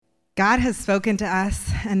God has spoken to us,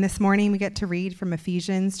 and this morning we get to read from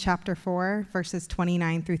Ephesians chapter 4, verses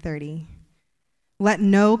 29 through 30. Let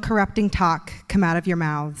no corrupting talk come out of your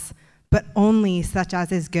mouths, but only such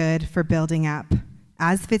as is good for building up,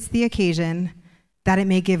 as fits the occasion, that it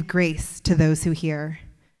may give grace to those who hear.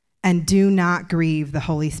 And do not grieve the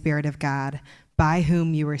Holy Spirit of God, by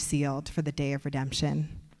whom you were sealed for the day of redemption.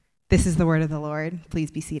 This is the word of the Lord. Please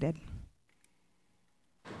be seated.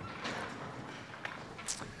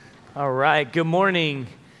 All right, good morning.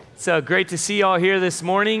 It's great to see you all here this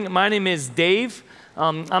morning. My name is Dave.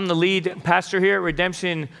 I'm the lead pastor here at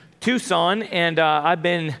Redemption Tucson, and I've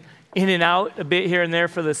been in and out a bit here and there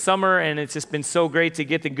for the summer, and it's just been so great to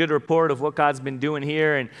get the good report of what God's been doing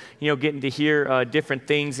here, and getting to hear different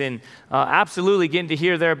things, and absolutely getting to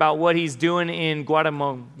hear there about what He's doing in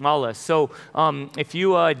Guatemala. So if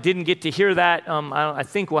you didn't get to hear that, I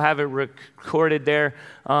think we'll have it recorded there.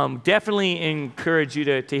 Definitely encourage you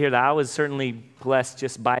to hear that. I was certainly blessed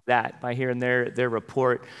just by that, by hearing their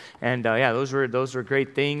report, and those were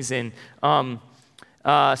great things, and.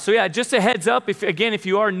 Just a heads up. If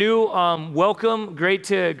you are new, welcome. Great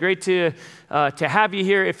to have you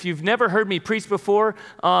here. If you've never heard me preach before,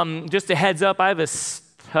 just a heads up. I have a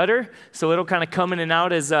stutter, so it'll kind of come in and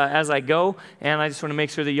out as I go, and I just want to make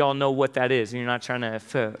sure that y'all know what that is, and you're not trying to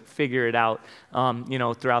figure it out,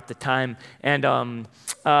 throughout the time. And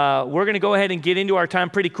we're going to go ahead and get into our time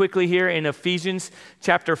pretty quickly here in Ephesians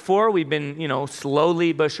chapter 4. We've been,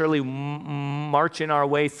 slowly but surely marching our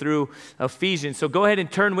way through Ephesians. So go ahead and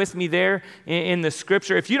turn with me there in the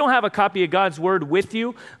scripture. If you don't have a copy of God's word with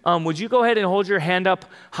you, would you go ahead and hold your hand up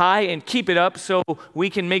high and keep it up so we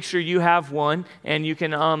can make sure you have one and you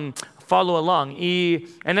can follow along. Y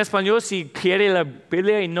en español, si quiere la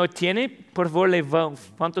Biblia y no tiene, por favor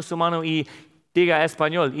levanta su mano y diga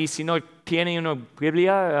español. Y si no tiene una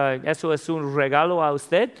Biblia, eso es un regalo a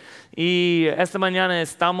usted. Y esta mañana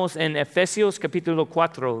estamos en Efesios capítulo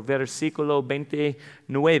 4, versículo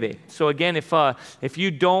 29. So again, if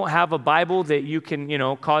you don't have a Bible that you can,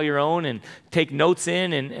 call your own and take notes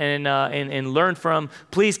in and learn from,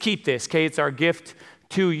 please keep this, okay? It's our gift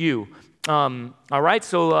to you. All right,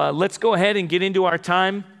 so let's go ahead and get into our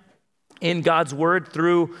time in God's Word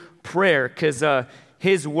through prayer, because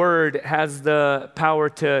His Word has the power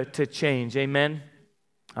to change. Amen?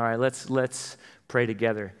 All right, let's pray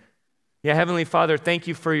together. Yeah, Heavenly Father, thank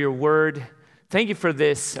you for your Word. Thank you for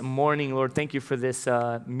this morning, Lord. Thank you for this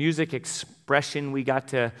music expression we got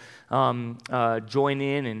to join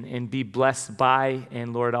in and be blessed by.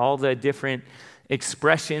 And Lord, all the different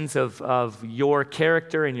expressions of your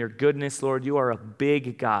character and your goodness, Lord. You are a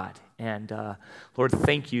big God, and Lord,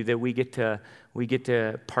 thank you that we get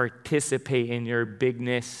to participate in your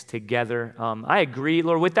bigness together. I agree,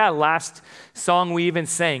 Lord, with that last song we even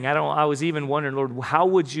sang. I was even wondering, Lord, how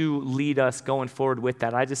would you lead us going forward with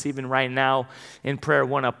that? I just even right now in prayer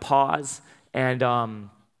want to pause and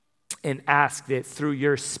ask that through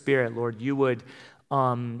your Spirit, Lord, you would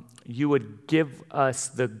give us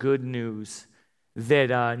the good news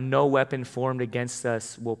that no weapon formed against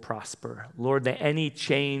us will prosper. Lord, that any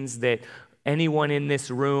chains that anyone in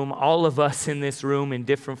this room, all of us in this room in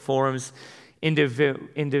different forms,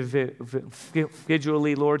 individually,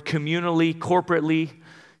 Lord, communally, corporately,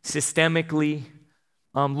 systemically,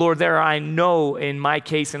 Lord, there are, I know in my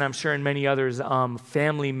case, and I'm sure in many others,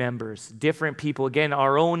 family members, different people, again,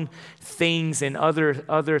 our own things and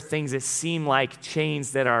other things that seem like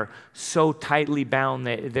chains that are so tightly bound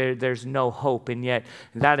that there's no hope. And yet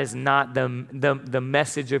that is not the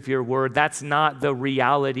message of your word. That's not the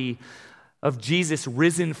reality of Jesus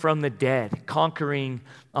risen from the dead, conquering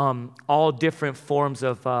all different forms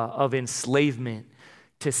of enslavement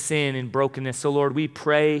to sin and brokenness. So Lord, we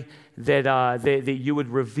pray that you would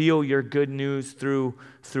reveal your good news through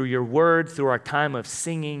your word, through our time of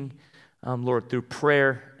singing, Lord, through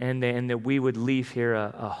prayer, and that we would leave here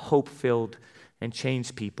a hope-filled and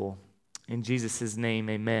changed people. In Jesus' name,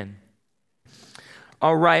 amen.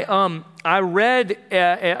 All right, I read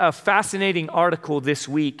a fascinating article this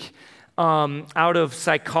week out of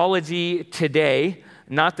Psychology Today.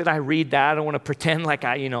 Not that I read that. I don't want to pretend like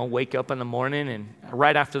I, wake up in the morning and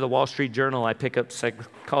right after the Wall Street Journal, I pick up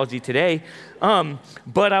Psychology Today.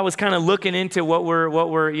 But I was kind of looking into what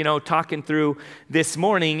we're talking through this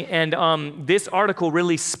morning, and this article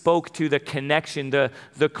really spoke to the connection,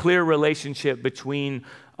 the clear relationship between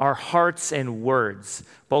our hearts and words,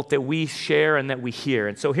 both that we share and that we hear.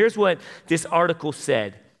 And so here's what this article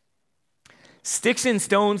said. Sticks and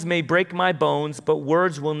stones may break my bones, but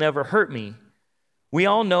words will never hurt me. We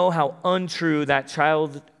all know how untrue that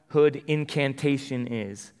childhood incantation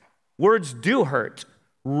is. Words do hurt.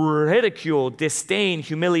 ridicule, disdain,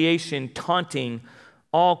 humiliation, taunting,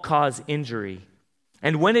 all cause injury.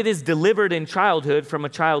 And when it is delivered in childhood from a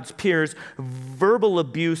child's peers, verbal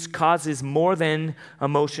abuse causes more than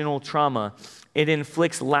emotional trauma. It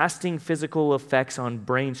inflicts lasting physical effects on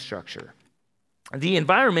brain structure. The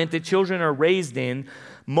environment that children are raised in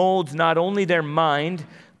molds not only their mind,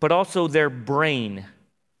 but also their brain.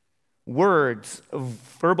 Words,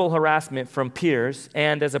 verbal harassment from peers,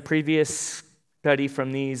 and as a previous study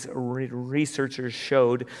from these researchers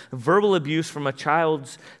showed, verbal abuse from a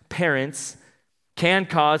child's parents can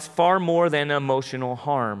cause far more than emotional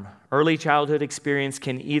harm. Early childhood experience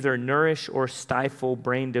can either nourish or stifle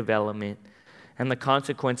brain development, and the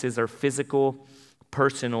consequences are physical,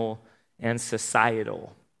 personal, and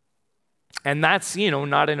societal. And that's,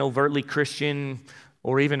 not an overtly Christian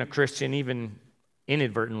or even a Christian, even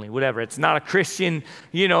inadvertently, whatever. It's not a Christian,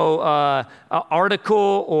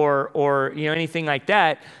 article or anything like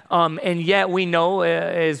that. And yet we know,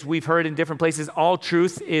 as we've heard in different places, all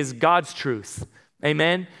truth is God's truth.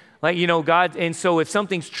 Amen? God, and so if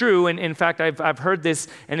something's true, and in fact, I've heard this,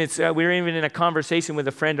 and it's we were even in a conversation with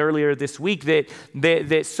a friend earlier this week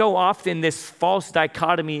that so often this false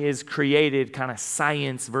dichotomy is created, kind of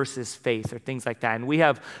science versus faith or things like that. And we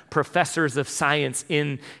have professors of science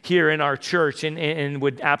here in our church, and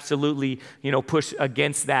would absolutely push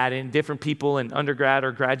against that, and different people in undergrad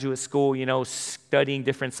or graduate school, studying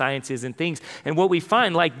different sciences and things. And what we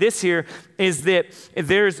find, like this here, is that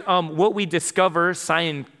there's what we discover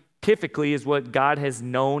scientifically is what God has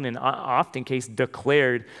known and often case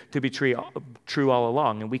declared to be true all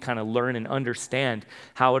along. And we kind of learn and understand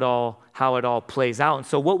how it all plays out. And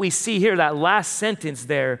so what we see here, that last sentence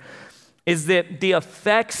there, is that the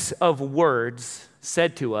effects of words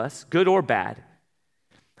said to us, good or bad,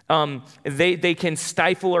 they can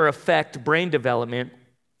stifle or affect brain development,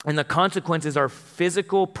 and the consequences are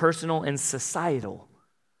physical, personal, and societal.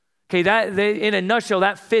 Okay, in a nutshell,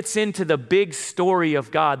 that fits into the big story of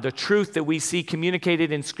God, the truth that we see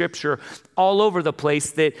communicated in Scripture all over the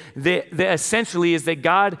place, that essentially is that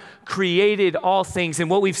God created all things. And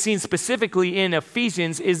what we've seen specifically in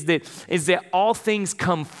Ephesians is that all things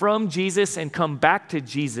come from Jesus and come back to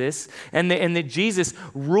Jesus, and that Jesus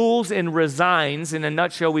rules and resigns. In a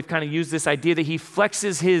nutshell, we've kind of used this idea that he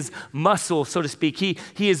flexes his muscle, so to speak.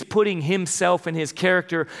 He is putting himself and his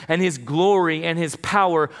character and his glory and his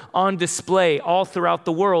power on display all throughout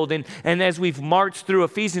the world. And as we've marched through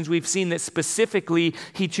Ephesians, we've seen that specifically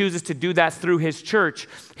he chooses to do that through his church,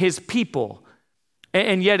 his people.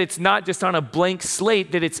 And yet it's not just on a blank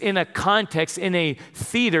slate, that it's in a context, in a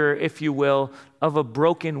theater, if you will, of a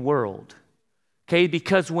broken world. Okay,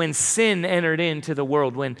 because when sin entered into the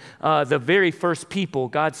world, when the very first people,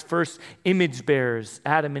 God's first image bearers,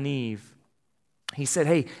 Adam and Eve, he said,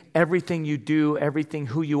 hey, everything you do, everything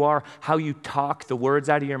who you are, how you talk, the words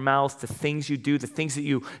out of your mouth, the things you do, the things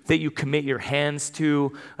that you commit your hands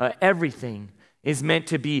to, everything is meant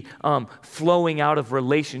to be flowing out of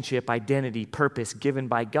relationship, identity, purpose given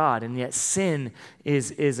by God. And yet sin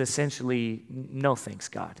is essentially, no thanks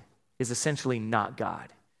God, is essentially not God.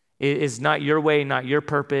 It is not your way, not your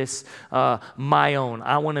purpose, my own.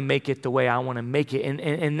 I want to make it the way I want to make it.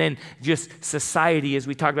 And then just society, as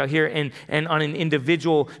we talked about here, and on an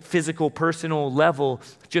individual, physical, personal level,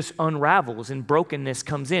 just unravels and brokenness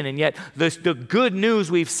comes in. And yet the good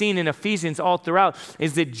news we've seen in Ephesians all throughout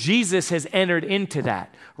is that Jesus has entered into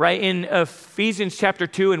that, right? In Ephesians chapter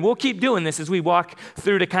 2, and we'll keep doing this as we walk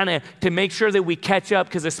through to make sure that we catch up,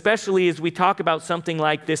 because especially as we talk about something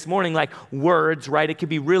like this morning, like words, right? It can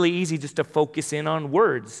be really easy just to focus in on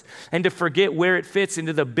words and to forget where it fits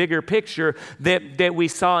into the bigger picture that we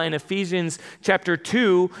saw in Ephesians chapter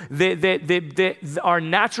 2, that our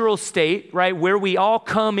natural state, right, where we all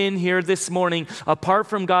come in here this morning, apart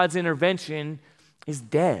from God's intervention, is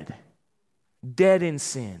dead. Dead in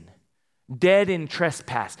sin. Dead in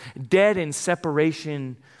trespass. Dead in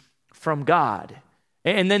separation from God.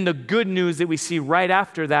 And then the good news that we see right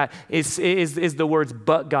after that is the words,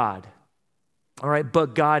 but God. All right,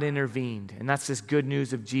 but God intervened. And that's this good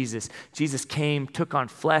news of Jesus. Jesus came, took on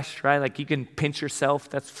flesh, right? Like you can pinch yourself,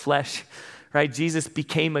 that's flesh, right? Jesus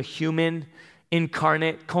became a human,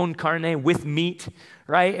 incarnate, con carne, with meat,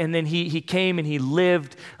 right? And then he came and he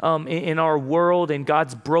lived in our world, in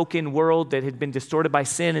God's broken world that had been distorted by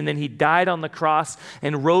sin. And then he died on the cross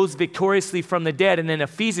and rose victoriously from the dead. And then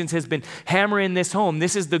Ephesians has been hammering this home.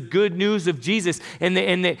 This is the good news of Jesus, and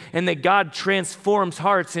that God transforms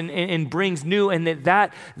hearts and brings new, and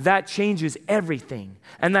that changes everything.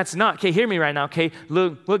 And that's not, okay, hear me right now, okay?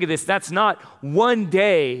 Look at this. That's not one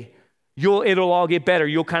day it'll all get better.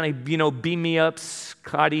 You'll kind of, beam me up,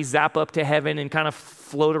 Scotty, zap up to heaven and kind of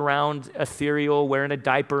float around ethereal, wearing a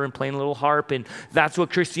diaper and playing a little harp, and that's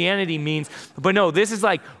what Christianity means. But no, this is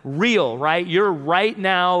like real, right? You're right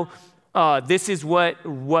now, this is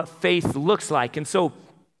what faith looks like. And so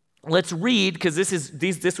let's read, because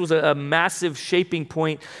this was a massive shaping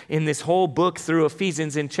point in this whole book through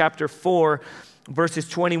Ephesians. In chapter 4, verses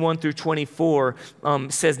 21 through 24,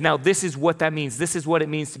 says, now this is what that means. This is what it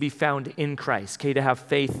means to be found in Christ, okay, to have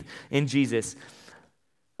faith in Jesus.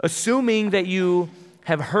 Assuming that you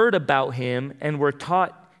have heard about him and were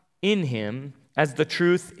taught in him as the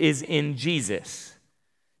truth is in Jesus,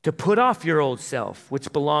 to put off your old self,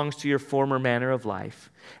 which belongs to your former manner of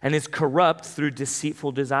life and is corrupt through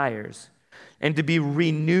deceitful desires, and to be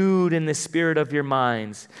renewed in the spirit of your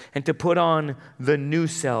minds, and to put on the new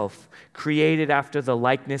self, created after the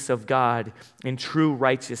likeness of God in true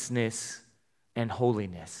righteousness and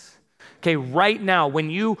holiness. Okay, right now,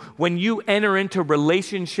 when you enter into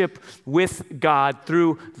relationship with God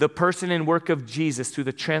through the person and work of Jesus, through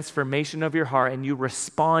the transformation of your heart, and you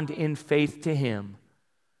respond in faith to him,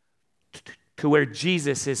 to where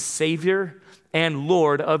Jesus is Savior and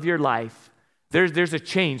Lord of your life, there's a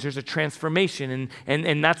change, there's a transformation,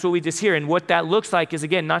 and that's what we just hear. And what that looks like is,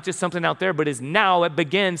 again, not just something out there, but is now it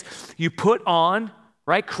begins. You put on,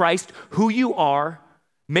 right, Christ, who you are,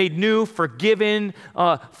 made new, forgiven,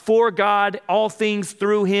 for God, all things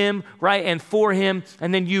through him, right, and for him,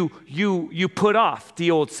 and then you put off the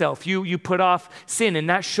old self. You put off sin, and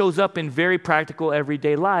that shows up in very practical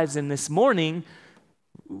everyday lives. And this morning,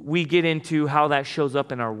 we get into how that shows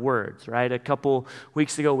up in our words, right? A couple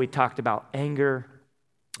weeks ago, we talked about anger.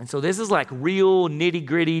 And so this is like real nitty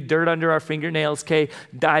gritty, dirt under our fingernails, okay?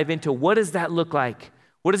 Dive into what does that look like?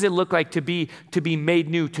 What does it look like to be made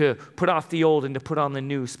new, to put off the old and to put on the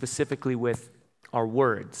new, specifically with our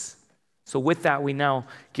words? So with that, we now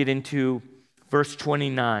get into verse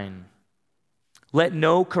 29. Let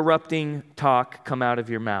no corrupting talk come out of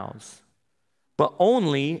your mouths, but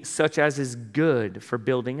only such as is good for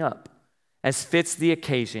building up, as fits the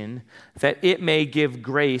occasion, that it may give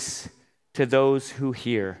grace to those who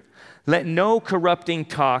hear. Let no corrupting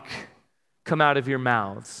talk come out of your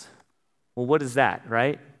mouths. Well, what is that,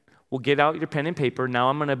 right? Well, get out your pen and paper. Now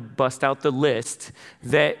I'm going to bust out the list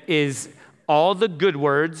that is all the good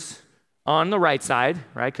words on the right side,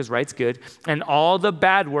 right, because right's good, and all the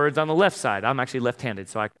bad words on the left side. I'm actually left-handed,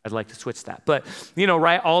 so I'd like to switch that. But,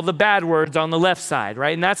 right, all the bad words on the left side,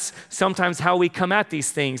 right? And that's sometimes how we come at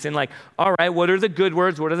these things. And like, all right, what are the good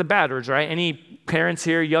words? What are the bad words, right? Any parents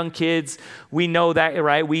here, young kids, we know that,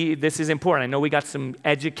 right? This is important. I know we got some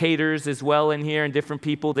educators as well in here and different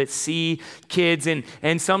people that see kids,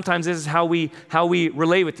 and sometimes this is how we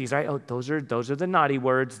relate with these, right? Oh, those are the naughty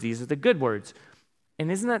words. These are the good words. And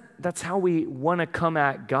that's how we want to come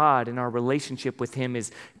at God in our relationship with him is,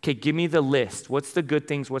 okay, give me the list. What's the good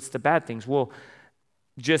things? What's the bad things? Well,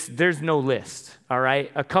 there's no list, all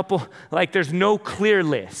right? There's no clear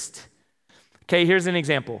list. Okay, here's an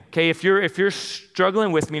example. Okay, if you're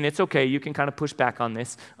struggling with me, and it's okay, you can kind of push back on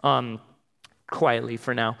this quietly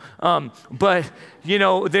for now. But,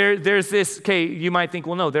 there's this, okay, you might think,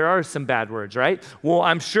 well, no, there are some bad words, right? Well,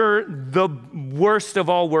 I'm sure the worst of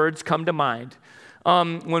all words come to mind.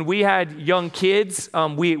 When we had young kids,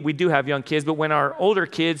 we do have young kids, but when our older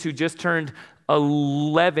kids who just turned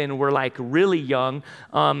 11 were like really young,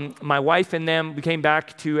 my wife and them, we came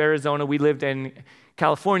back to Arizona. We lived in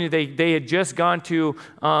California. They had just gone to,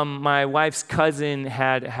 my wife's cousin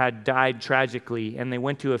had died tragically, and they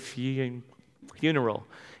went to a funeral.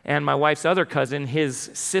 And my wife's other cousin, his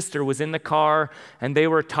sister, was in the car, and they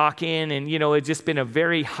were talking, and it'd just been a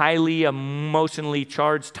very highly emotionally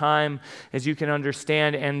charged time, as you can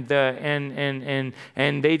understand. And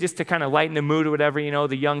they just, to kind of lighten the mood or whatever,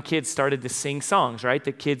 the young kids started to sing songs, right?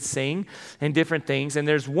 The kids sing and different things. And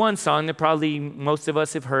there's one song that probably most of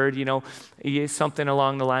us have heard, something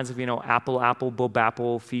along the lines of, apple, apple,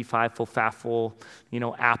 bobapple, fee, fi, fo, faffle,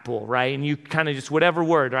 apple, right? And you kind of just whatever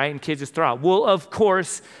word, right? And kids just throw out. Well, of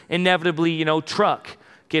course, inevitably, truck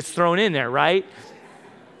gets thrown in there, right?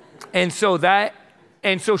 And so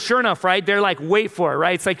sure enough, right? They're like, wait for it,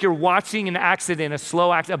 right? It's like you're watching an accident, a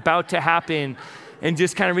slow accident about to happen, and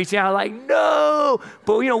just kind of reaching out like, no.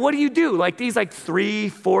 But, what do you do? Like these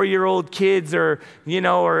 3-4-year-old kids are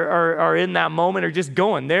in that moment or just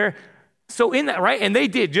going there. So in that, right? And they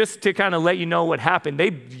did, just to kind of let you know what happened.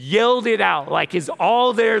 They yelled it out like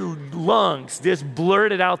all their lungs just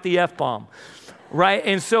blurted out the F-bomb, right?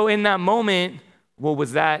 And so in that moment, well,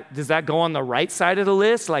 does that go on the right side of the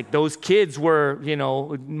list? Like those kids were,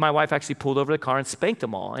 my wife actually pulled over the car and spanked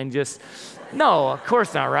them all and no, of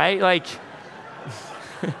course not, right? Like,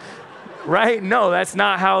 right? No, that's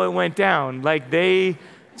not how it went down. Like they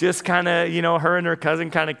just kind of, her and her cousin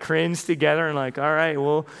kind of cringed together and like, all right,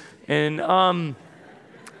 well,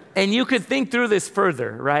 and you could think through this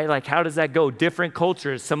further, right? Like, how does that go? Different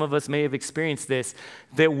cultures, some of us may have experienced this,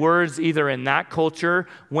 that words either in that culture,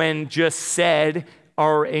 when just said,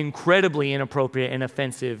 are incredibly inappropriate and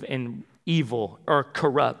offensive and evil or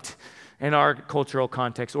corrupt in our cultural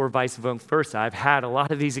context, or vice versa. I've had a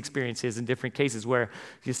lot of these experiences in different cases where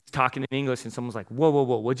just talking in English and someone's like, whoa,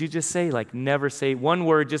 what'd you just say? Like, never say one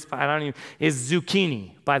word, is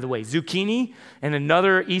zucchini, by the way. Zucchini, in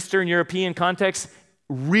another Eastern European context,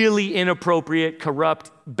 really inappropriate,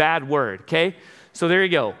 corrupt, bad word, okay? So there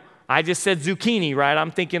you go. I just said zucchini, right?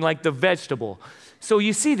 I'm thinking like the vegetable. So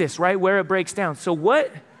you see this, right, where it breaks down. So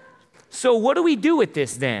what do we do with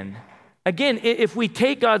this then? Again, if we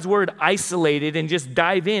take God's word isolated and just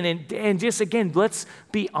dive in and just, again, let's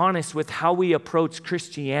be honest with how we approach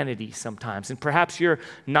Christianity sometimes. And perhaps you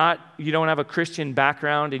don't have a Christian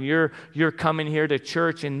background and you're coming here to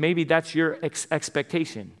church and maybe that's your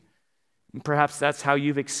expectation. And perhaps that's how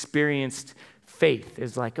you've experienced faith,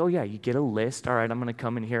 is like, oh yeah, you get a list. All right, I'm going to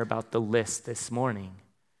come and hear about the list this morning.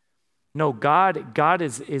 No, God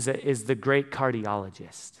is the great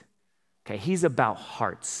cardiologist. Okay, he's about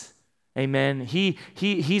hearts. Amen.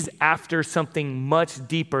 He's after something much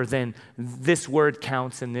deeper than this word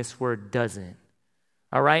counts and this word doesn't.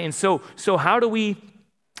 All right. And so how do we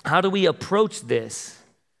approach this?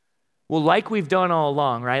 Well, like we've done all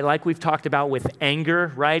along, right? Like we've talked about with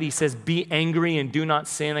anger, right? He says, be angry and do not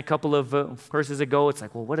sin a couple of verses ago. It's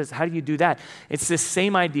like, well, how do you do that? It's the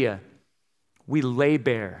same idea. We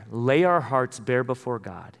lay our hearts bare before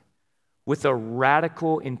God with a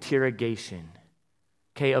radical interrogation,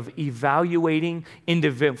 okay, of evaluating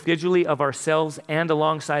individually of ourselves and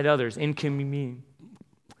alongside others in community,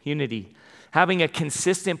 having a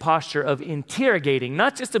consistent posture of interrogating,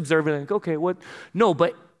 not just observing, like, okay, what? No,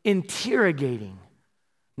 but interrogating,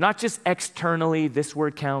 not just externally, this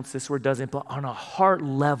word counts, this word doesn't, but on a heart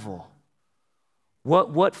level.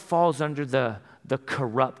 What falls under the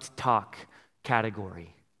corrupt talk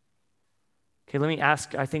category? Okay, let me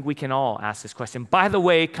ask, I think we can all ask this question. By the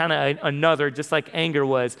way, kind of another, just like anger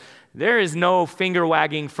was, there is no finger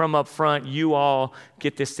wagging from up front, you all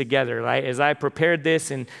get this together, right? As I prepared this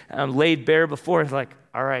and laid bare before, it's like,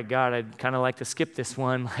 all right, God, I'd kind of like to skip this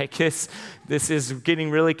one. Like this is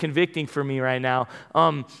getting really convicting for me right now.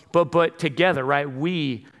 But together, right,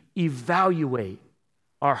 we evaluate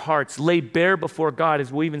our hearts, lay bare before God,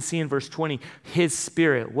 as we even see in verse 20, his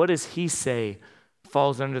spirit. What does he say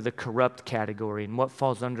falls under the corrupt category and what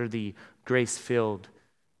falls under the grace-filled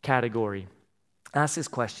category? Ask this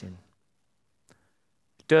question.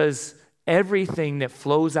 Does everything that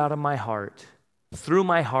flows out of my heart, through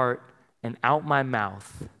my heart and out my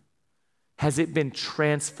mouth, has it been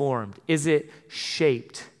transformed? Is it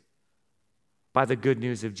shaped by the good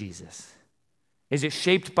news of Jesus? Is it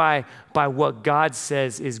shaped by what God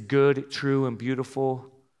says is good, true, and beautiful,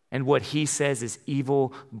 and what he says is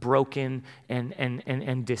evil, broken,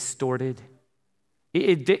 and distorted?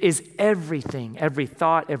 It is everything, every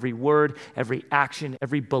thought, every word, every action,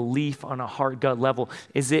 every belief on a heart-gut level,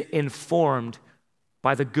 is it informed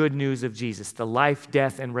by the good news of Jesus, the life,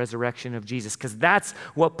 death, and resurrection of Jesus? Because that's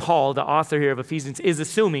what Paul, the author here of Ephesians, is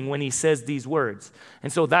assuming when he says these words.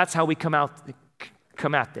 And so that's how we come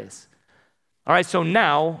at this. All right, so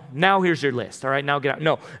now here's your list. All right, now get out.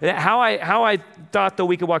 No, how I thought that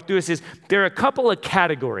we could walk through this is there are a couple of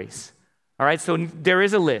categories. All right, so there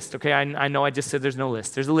is a list. Okay, I know I just said there's no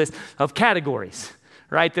list. There's a list of categories,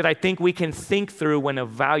 right, that I think we can think through when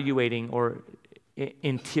evaluating or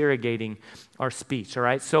interrogating our speech. All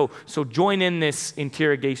right, so join in this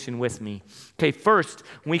interrogation with me. Okay, first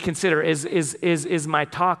we consider is my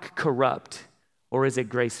talk corrupt or is it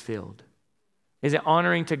grace-filled? Is it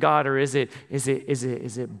honoring to God, or is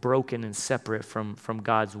it broken and separate from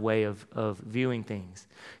God's way of viewing things?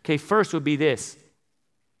 Okay, first would be this.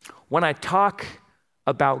 When I talk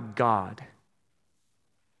about God,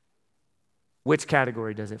 which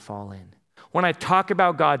category does it fall in? When I talk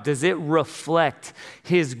about God, does it reflect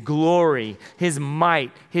his glory, his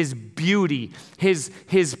might, his beauty, his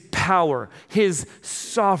power, his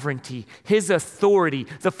sovereignty, his authority?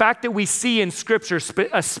 The fact that we see in Scripture,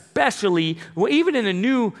 especially, even in the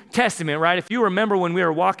New Testament, right? If you remember when we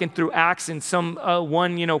were walking through Acts and some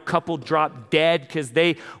couple dropped dead because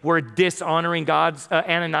they were dishonoring God's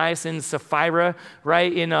Ananias and Sapphira,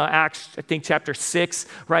 right? In Acts, I think chapter 6,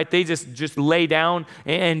 right? They just lay down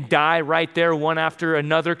and die right there there one after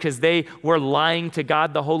another because they were lying to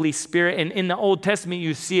God, the Holy Spirit. And in the Old Testament,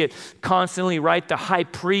 you see it constantly, right? The high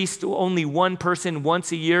priest, only one person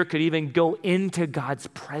once a year could even go into God's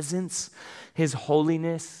presence, his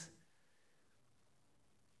holiness.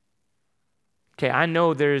 Okay, I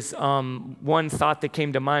know there's one thought that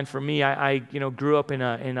came to mind for me. I grew up in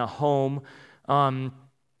a home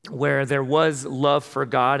where there was love for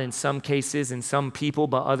God in some cases and some people,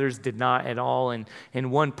 but others did not at all.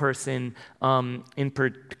 And one person in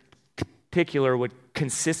particular would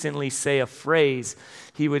consistently say a phrase.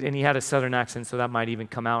 He had a Southern accent, so that might even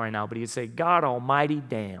come out right now, but he would say, "God almighty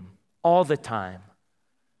damn," all the time.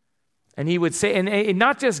 And he would say, and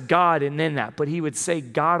not just God and then that, but he would say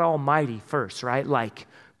God almighty first, right? Like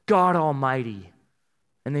God almighty.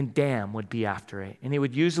 And then damn would be after it. And it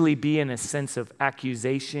would usually be in a sense of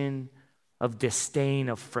accusation, of disdain,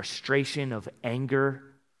 of frustration, of anger,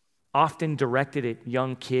 often directed at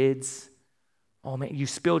young kids. "Oh man, you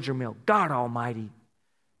spilled your milk. God almighty."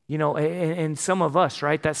 And some of us,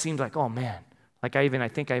 right, that seems like, oh man. Like I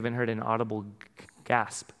think I even heard an audible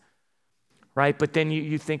gasp, right? But then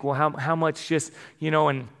you think, well, how much just,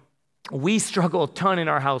 and we struggle a ton in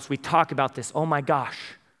our house. We talk about this, oh my gosh.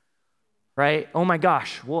 Right? Oh my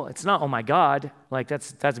gosh. Well, it's not, oh my God. Like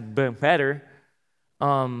that's better.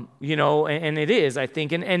 And it is, I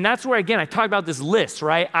think. And that's where, again, I talk about this list,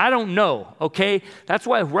 right? I don't know, okay? That's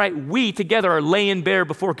why, right, we together are laying bare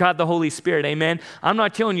before God the Holy Spirit, amen? I'm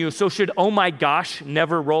not telling you, so should oh my gosh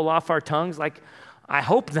never roll off our tongues? Like, I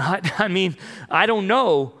hope not. I mean, I don't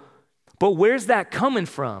know. But where's that coming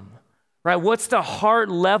from? Right? What's the heart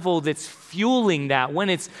level that's fueling that? When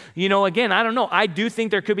it's, again, I don't know. I do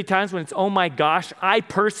think there could be times when it's, oh my gosh. I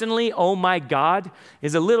personally, oh my God,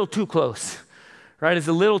 is a little too close, right? It's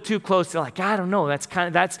a little too close to like, I don't know.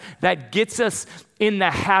 That gets us in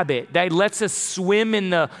the habit. That lets us swim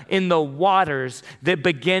in the waters that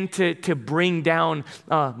begin to bring down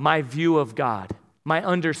my view of God, my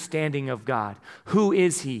understanding of God. Who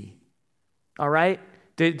is he? All right?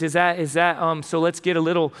 So let's get a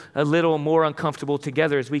little more uncomfortable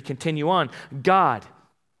together as we continue on. God,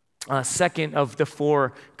 second of the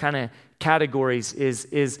four kind of categories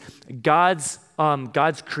is God's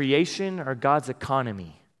creation or God's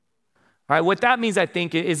economy. All right, what that means, I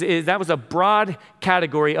think, is that was a broad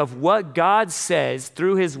category of what God says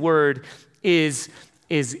through his word is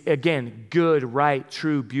again, good, right,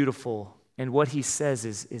 true, beautiful. And what he says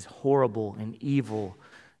is horrible and evil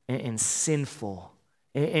and sinful.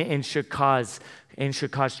 And should cause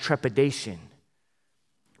trepidation.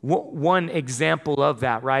 One example of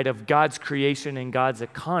that, right, of God's creation and God's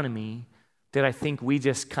economy that I think we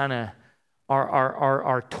just kind of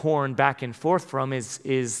are torn back and forth from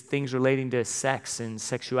is things relating to sex and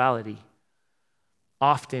sexuality.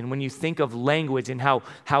 Often when you think of language and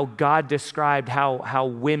how God described how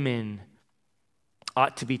women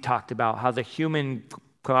ought to be talked about, how the human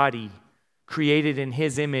body created in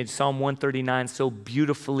his image, Psalm 139 so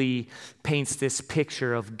beautifully paints this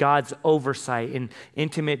picture of God's oversight and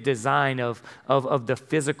intimate design of the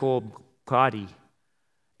physical body.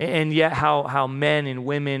 And yet how men and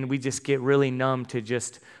women, we just get really numb to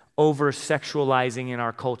just over-sexualizing in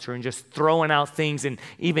our culture and just throwing out things and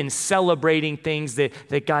even celebrating things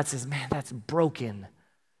that God says, man, that's broken.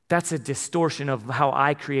 That's a distortion of how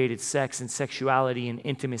I created sex and sexuality and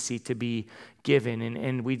intimacy to be given.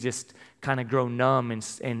 And we just kind of grow numb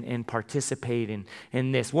and participate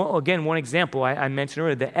in this. Well, again, one example I mentioned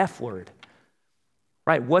earlier, the F word,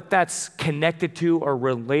 right? What that's connected to or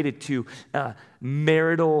related to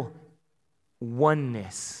marital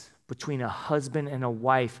oneness between a husband and a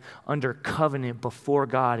wife under covenant before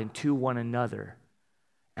God and to one another.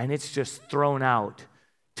 And it's just thrown out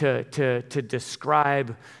to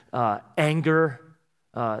describe anger,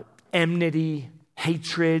 enmity,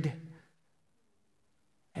 hatred,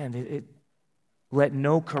 and it let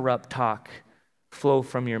no corrupt talk flow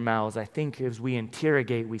from your mouths. I think as we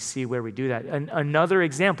interrogate, we see where we do that. Another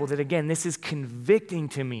example that, again, this is convicting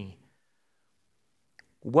to me.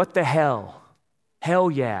 What the hell? Hell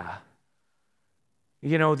yeah.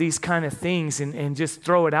 These kind of things and just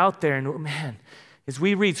throw it out there. And man, as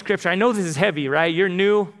we read scripture, I know this is heavy, right? You're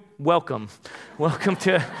new, welcome. Welcome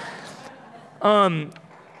to,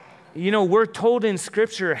 we're told in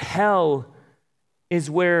scripture, hell is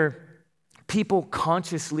where people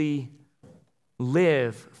consciously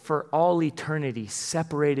live for all eternity,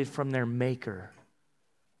 separated from their maker,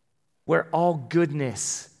 where all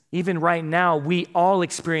goodness Even right now, we all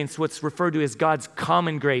experience what's referred to as God's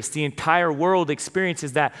common grace. The entire world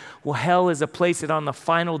experiences that. Well, hell is a place that on the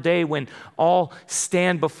final day when all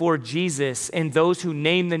stand before Jesus and those who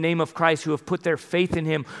name the name of Christ, who have put their faith in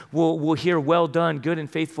him, will hear, well done, good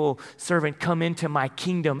and faithful servant, come into my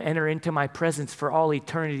kingdom, enter into my presence for all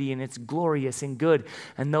eternity, and it's glorious and good.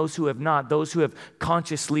 And those who have not, those who have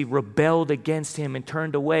consciously rebelled against him and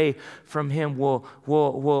turned away from him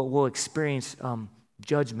will experience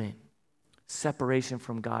judgment, separation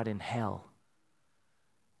from God in hell.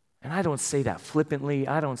 And I don't say that flippantly.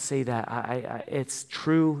 I don't say that. It's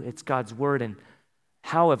true. It's God's word. And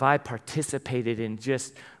how have I participated in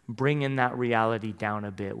just bringing that reality down a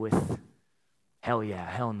bit with hell yeah,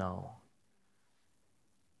 hell no.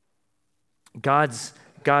 God's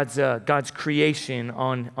creation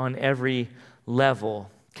on every level.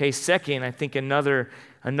 Okay, second, I think another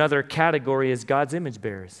category is God's image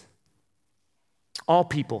bearers. All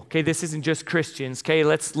people, okay, this isn't just Christians, okay,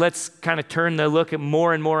 let's kind of turn the look at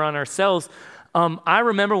more and more on ourselves. I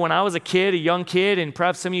remember when I was a young kid, and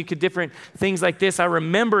perhaps some of you could different things like this, I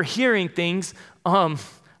remember hearing things,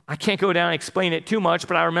 I can't go down and explain it too much,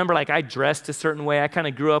 but I remember like I dressed a certain way. I kind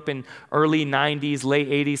of grew up in early 90s, late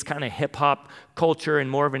 80s kind of hip hop culture and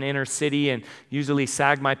more of an inner city, and usually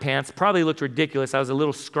sagged my pants. Probably looked ridiculous. I was a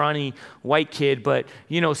little scrawny white kid, but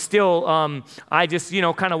still I just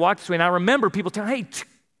kind of walked this way. And I remember people telling, hey,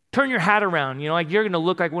 turn your hat around. Like you're going to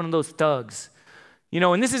look like one of those thugs.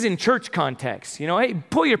 And this is in church context. Hey,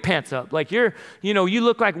 pull your pants up. Like you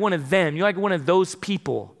look like one of them. You're like one of those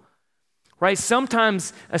people. Right?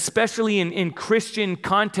 Sometimes, especially in Christian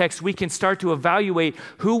context, we can start to evaluate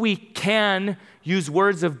who we can use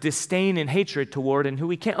words of disdain and hatred toward and who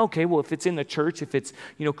we can't. Okay, well, if it's in the church, if it's,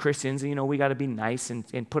 Christians, we got to be nice and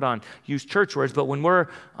use church words. But when we're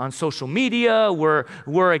on social media, we're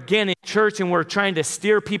again in church and we're trying to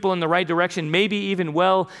steer people in the right direction, maybe even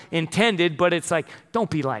well-intended, but it's like, don't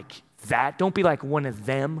be like that. Don't be like one of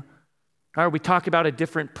them. Or we talk about a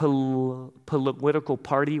different political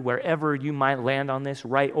party, wherever you might land on this,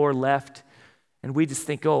 right or left, and we just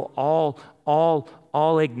think, all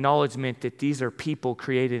acknowledgement that these are people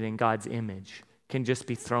created in God's image can just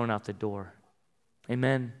be thrown out the door.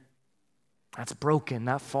 Amen? That's broken.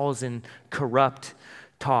 That falls in corrupt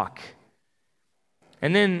talk.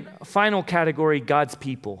 And then final category, God's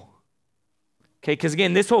people. Okay, because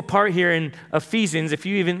again, this whole part here in Ephesians, if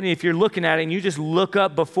you're looking at it and you just look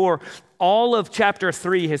up before, all of chapter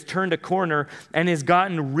 3 has turned a corner and has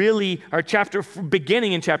gotten really,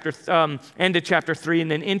 beginning in end of chapter 3 and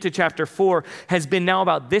then into chapter 4 has been now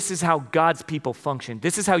about this is how God's people function.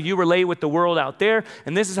 This is how you relate with the world out there,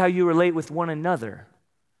 and this is how you relate with one another.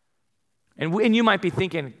 And you might be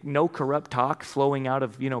thinking, no corrupt talk flowing out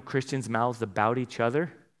of Christians' mouths about each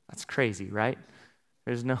other. That's crazy, right?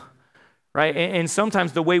 There's no. Right? And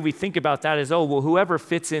sometimes the way we think about that is, whoever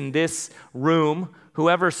fits in this room,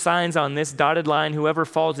 whoever signs on this dotted line, whoever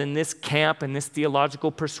falls in this camp and this theological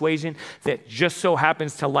persuasion that just so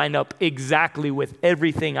happens to line up exactly with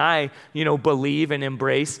everything I, believe and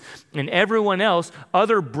embrace, and everyone else,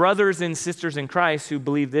 other brothers and sisters in Christ who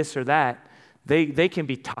believe this or that, they can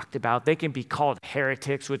be talked about. They can be called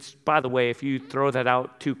heretics, which, by the way, if you throw that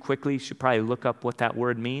out too quickly, you should probably look up what that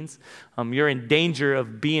word means. You're in danger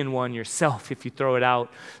of being one yourself if you throw it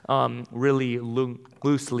out really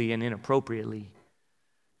loosely and inappropriately.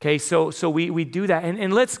 Okay, so we do that.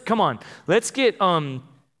 And let's get,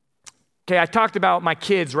 I talked about my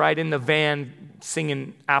kids, right, in the van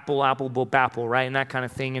singing apple, apple, bapple, right, and that kind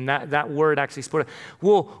of thing, and that word actually split.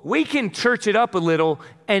 Well, we can church it up a little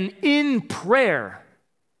and in prayer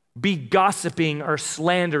be gossiping or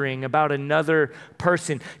slandering about another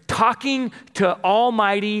person, talking to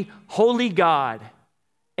Almighty, Holy God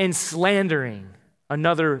and slandering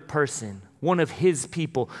another person, one of his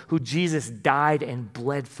people who Jesus died and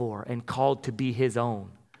bled for and called to be his own.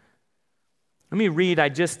 Let me read. I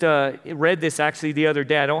just read this actually the other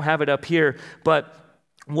day. I don't have it up here, but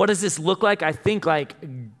what does this look like? I think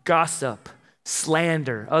like gossip,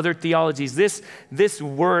 slander, other theologies. This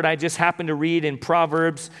word I just happened to read in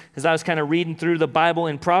Proverbs as I was kind of reading through the Bible.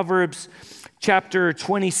 In Proverbs chapter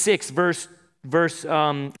 26, verse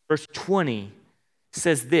 20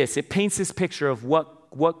 says this. It paints this picture of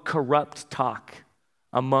what corrupt talk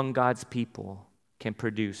among God's people can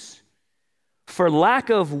produce. For lack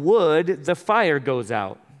of wood, the fire goes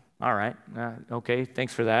out. All right. Okay.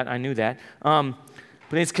 Thanks for that. I knew that. But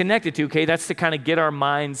it's connected to, that's to kind of get our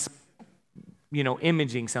minds,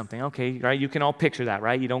 imaging something. Okay. Right. You can all picture that,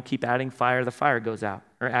 right? You don't keep adding fire, the fire goes out,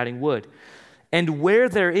 or adding wood. And where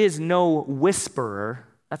there is no whisperer,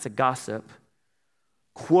 that's a gossip,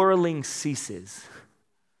 quarreling ceases.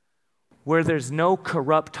 where there's no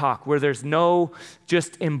corrupt talk, where there's no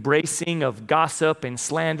just embracing of gossip and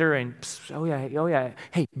slander and, oh yeah,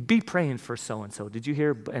 hey, be praying for so-and-so. Did you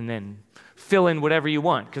hear? And then fill in whatever you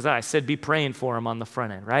want, because I said be praying for him on the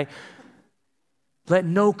front end, right? Let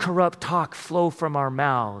no corrupt talk flow from our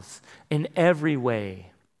mouths in every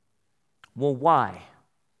way. Well, why?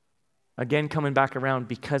 Again, coming back around,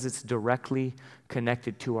 because it's directly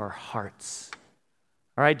connected to our hearts.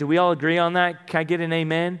 All right, do we all agree on that? Can I get an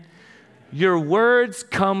amen? Your words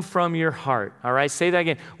come from your heart. All right, say that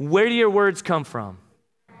again. Where do your words come from?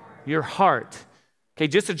 Your heart. Okay,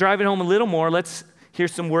 just to drive it home a little more, let's hear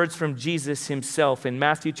some words from Jesus himself in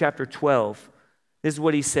Matthew chapter 12. This is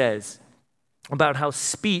what he says about how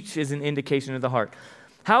speech is an indication of the heart.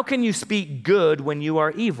 How can you speak good when you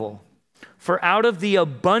are evil? For out of the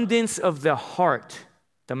abundance of the heart,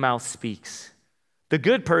 the mouth speaks. The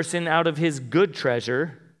good person out of his good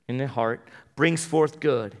treasure in the heart brings forth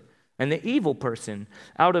good. And the evil person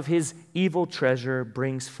out of his evil treasure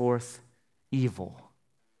brings forth evil.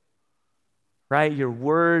 Right? Your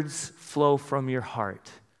words flow from your heart.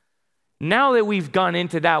 Now that we've gone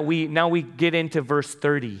into that, we get into verse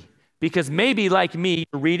 30. Because maybe like me,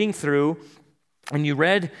 you're reading through and you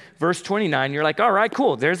read verse 29, you're like, all right,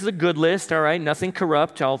 cool. There's the good list. All right, nothing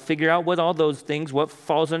corrupt. I'll figure out what all those things, what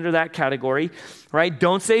falls under that category, right?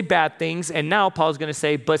 Don't say bad things. And now Paul's going to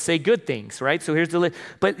say, but say good things, right? So here's the list.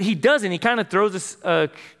 But he doesn't. He kind of throws us a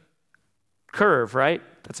curve, right?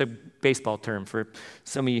 That's a baseball term for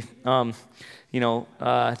some of you,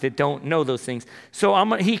 that don't know those things.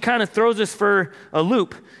 So he kind of throws us for a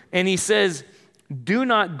loop. And he says, do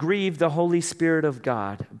not grieve the Holy Spirit of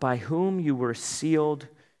God, by whom you were sealed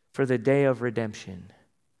for the day of redemption.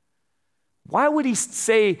 Why would he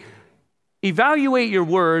say, evaluate your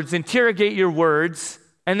words, interrogate your words,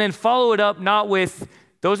 and then follow it up not with,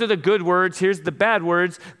 those are the good words, here's the bad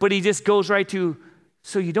words, but he just goes right to,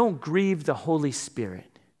 so you don't grieve the Holy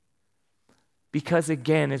Spirit. Because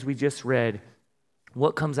again, as we just read,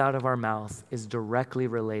 what comes out of our mouth is directly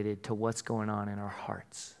related to what's going on in our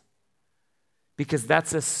hearts. Because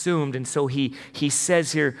that's assumed. And so he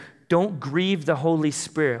says here, don't grieve the Holy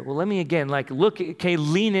Spirit. Well, let me again,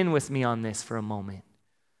 lean in with me on this for a moment.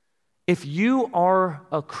 If you are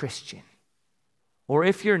a Christian, or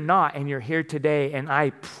if you're not and you're here today, and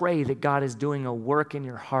I pray that God is doing a work in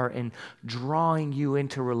your heart and drawing you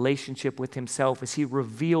into relationship with himself as he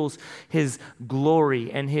reveals his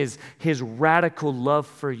glory and his radical love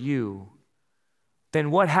for you, then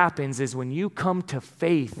what happens is when you come to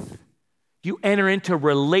faith, you enter into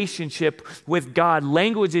relationship with God.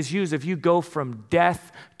 Language is used if you go from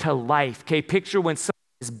death to life. Okay, picture when someone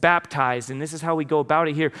is baptized, and this is how we go about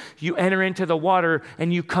it here. You enter into the water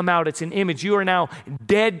and you come out. It's an image. You are now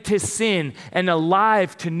dead to sin and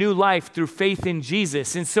alive to new life through faith in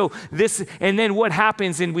Jesus. And then what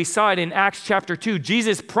happens, and we saw it in Acts chapter 2,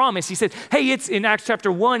 Jesus promised, he said, hey, it's in Acts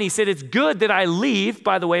chapter 1, he said, it's good that I leave,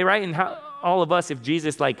 by the way, right? And how all of us, if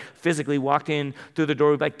Jesus physically walked in through the door,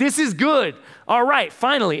 we'd be like, this is good. All right,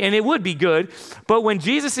 finally. And it would be good. But when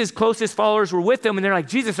Jesus' closest followers were with him and they're like,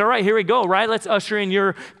 Jesus, all right, here we go, right? Let's usher in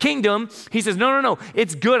your kingdom. He says, no,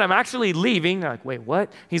 it's good. I'm actually leaving. They're like, wait,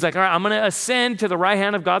 what? He's like, all right, I'm going to ascend to the right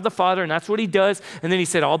hand of God the Father. And that's what he does. And then he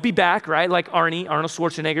said, I'll be back, right? Like Arnold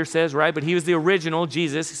Schwarzenegger says, right? But he was the original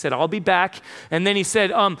Jesus. He said, I'll be back. And then he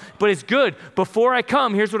said, but it's good. Before I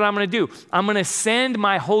come, here's what I'm going to do. I'm going to send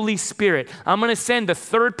my Holy Spirit. I'm going to send the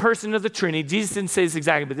third person of the Trinity. Jesus didn't say this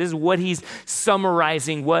exactly, but this is what he's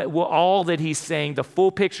summarizing, what all that he's saying, the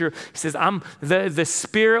full picture. He says, the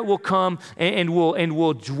Spirit will come and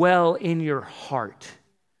will dwell in your heart.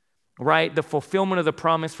 Right? The fulfillment of the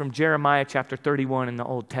promise from Jeremiah chapter 31 in the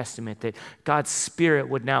Old Testament, that God's Spirit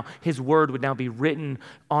his word would now be written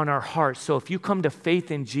on our hearts. So if you come to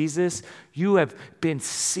faith in Jesus, you have been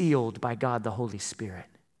sealed by God the Holy Spirit.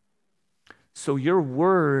 So your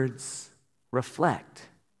words reflect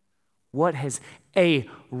what has a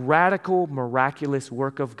radical, miraculous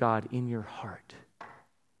work of God in your heart.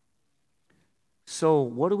 So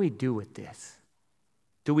what do we do with this?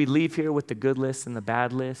 Do we leave here with the good list and the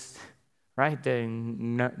bad list, right? The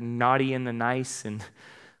naughty and the nice, and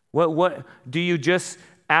what do you just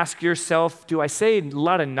ask yourself? Do I say a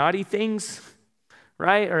lot of naughty things,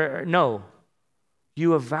 right? Or no?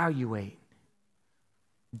 You evaluate.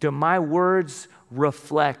 Do my words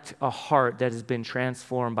reflect a heart that has been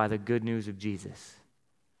transformed by the good news of Jesus?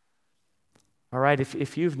 All right,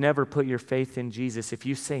 if you've never put your faith in Jesus, if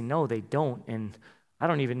you say, no, they don't, and I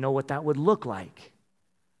don't even know what that would look like.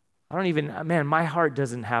 My heart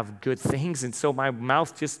doesn't have good things, and so my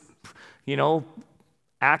mouth just,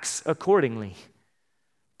 acts accordingly.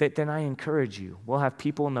 then I encourage you. We'll have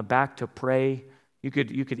people in the back to pray. You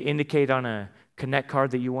could indicate on a Connect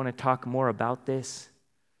card that you want to talk more about this.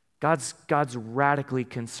 God's radically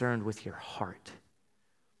concerned with your heart.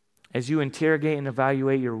 As you interrogate and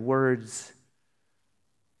evaluate your words,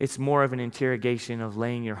 it's more of an interrogation of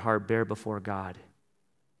laying your heart bare before God.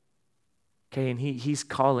 Okay, and He's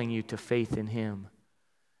calling you to faith in Him.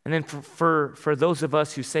 And then for those of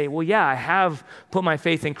us who say, well, yeah, I have put my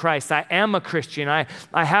faith in Christ. I am a Christian. I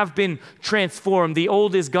have been transformed. The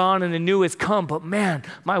old is gone and the new has come. But man,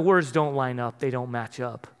 my words don't line up. They don't match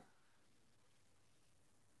up.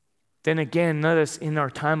 Then again, notice in our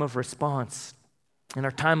time of response, in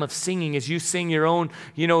our time of singing, as you sing your own,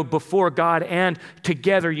 before God and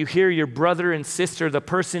together, you hear your brother and sister, the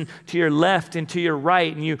person to your left and to your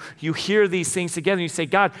right, and you hear these things together, and you say,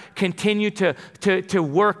 God, continue to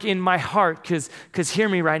work in my heart, because hear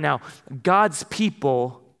me right now, God's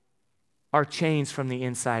people are changed from the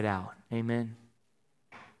inside out. Amen.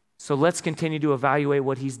 So let's continue to evaluate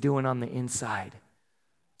what He's doing on the inside,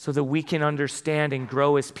 so that we can understand and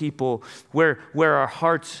grow as people where our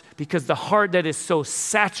hearts, because the heart that is so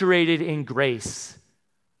saturated in grace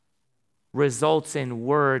results in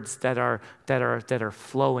words that are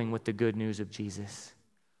flowing with the good news of Jesus,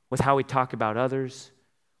 with how we talk about others,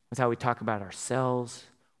 with how we talk about ourselves,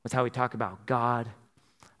 with how we talk about God,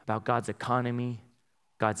 about God's economy,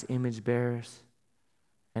 God's image bearers,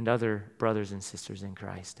 and other brothers and sisters in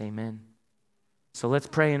Christ. Amen. So let's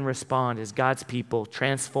pray and respond as God's people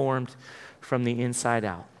transformed from the inside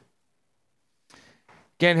out.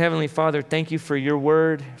 Again, Heavenly Father, thank you for your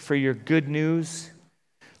word, for your good news.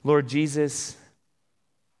 Lord Jesus,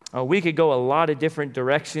 we could go a lot of different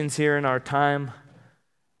directions here in our time,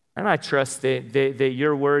 and I trust that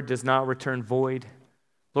your word does not return void.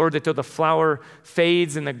 Lord, that though the flower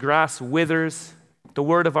fades and the grass withers, the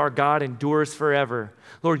word of our God endures forever.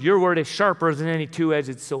 Lord, your word is sharper than any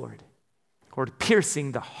two-edged sword, Lord,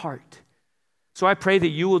 piercing the heart. So I pray that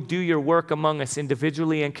you will do your work among us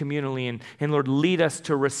individually and communally, and Lord, lead us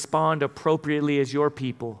to respond appropriately as your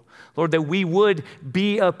people. Lord, that we would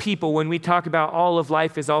be a people, when we talk about all of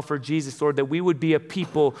life is all for Jesus, Lord, that we would be a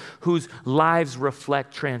people whose lives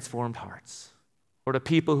reflect transformed hearts. Lord, a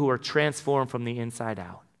people who are transformed from the inside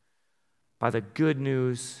out by the good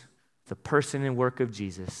news, the person and work of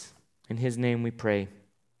Jesus. In His name we pray.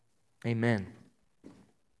 Amen.